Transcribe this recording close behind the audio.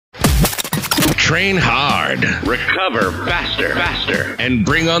Train hard, recover faster, and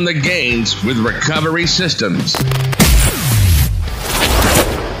bring on the gains with Recovery Systems.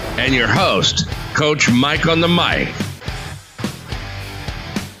 And your host, Coach Mike on the mic.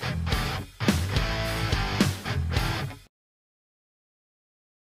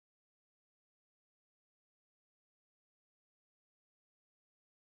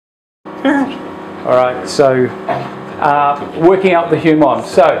 All right, so working out the Humon.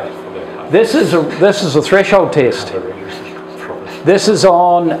 So this is a threshold test. This is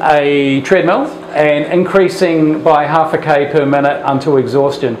on a treadmill and increasing by half a K per minute until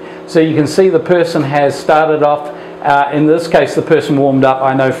exhaustion. So you can see the person has started off, in this case the person warmed up,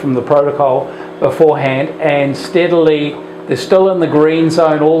 I know from the protocol beforehand, and steadily they're still in the green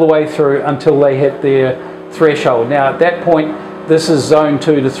zone all the way through until they hit their threshold. Now at that point, this is zone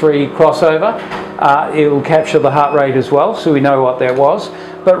 2 to 3 crossover. It will capture the heart rate as well, so we know what that was.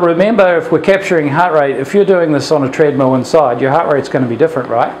 But remember, if we're capturing heart rate, if you're doing this on a treadmill inside, your heart rate's going to be different,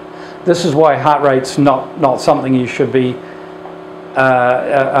 right? This is why heart rate's not something you should be,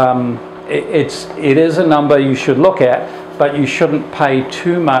 it is a number you should look at, but you shouldn't pay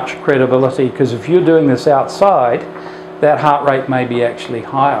too much credibility, because if you're doing this outside, that heart rate may be actually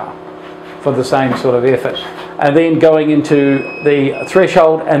higher for the same sort of effort. And then going into the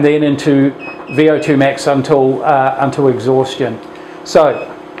threshold and then into VO2 max until exhaustion. So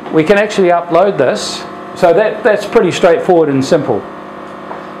we can actually upload this. So that's pretty straightforward and simple.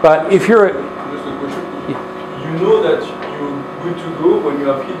 But if you're... Just a question. You know that you're good to go when you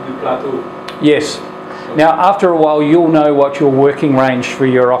have hit the plateau? Yes. Now after a while you'll know what your working range for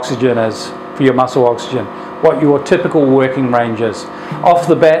your oxygen is, for your muscle oxygen, what your typical working range is. Off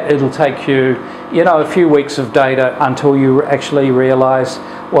the bat it'll take you, a few weeks of data until you actually realize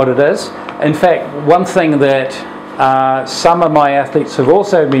what it is. In fact, one thing that some of my athletes have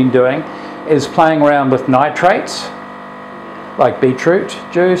also been doing is playing around with nitrates, like beetroot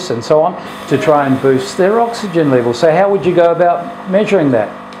juice and so on, to try and boost their oxygen level. So how would you go about measuring that?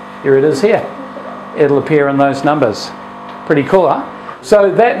 Here it is here. It'll appear in those numbers. Pretty cool, huh? So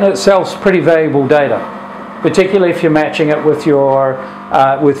that in itself is pretty valuable data, particularly if you're matching it with your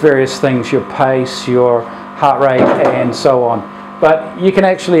with various things, your pace, your heart rate, and so on. But you can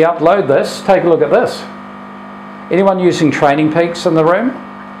actually upload this. Take a look at this. Anyone using Training Peaks in the room?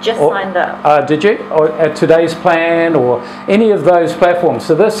 Just signed up. Did you? Or at Today's Plan or any of those platforms.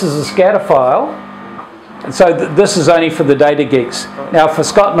 So this is a scatter file. And so this is only for the data geeks. Now for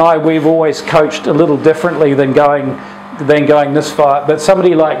Scott and I, we've always coached a little differently than going this far. But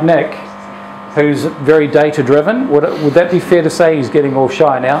somebody like Nick, who's very data driven, would that be fair to say? He's getting all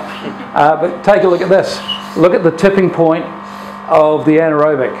shy now. But take a look at this. Look at the tipping point of the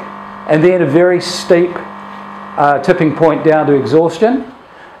anaerobic, and then a very steep tipping point down to exhaustion.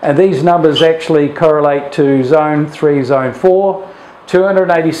 And these numbers actually correlate to zone 3, zone 4,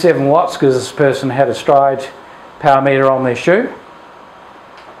 287 watts, because this person had a stride power meter on their shoe,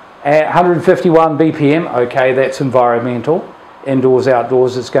 at 151 BPM, okay, that's environmental, indoors,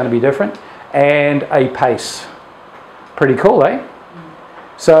 outdoors, it's going to be different, and a pace. Pretty cool, eh?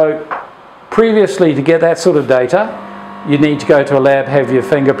 So previously, to get that sort of data, you need to go to a lab, have your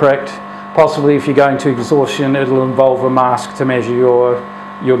finger pricked. Possibly if you're going to exhaustion, it'll involve a mask to measure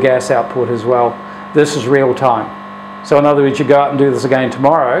your gas output as well. This is real time. So in other words, you go out and do this again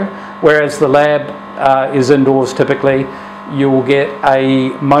tomorrow, whereas the lab is indoors typically. You will get a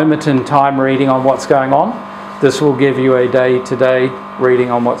moment in time reading on what's going on. This will give you a day-to-day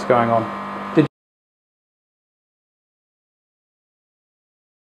reading on what's going on.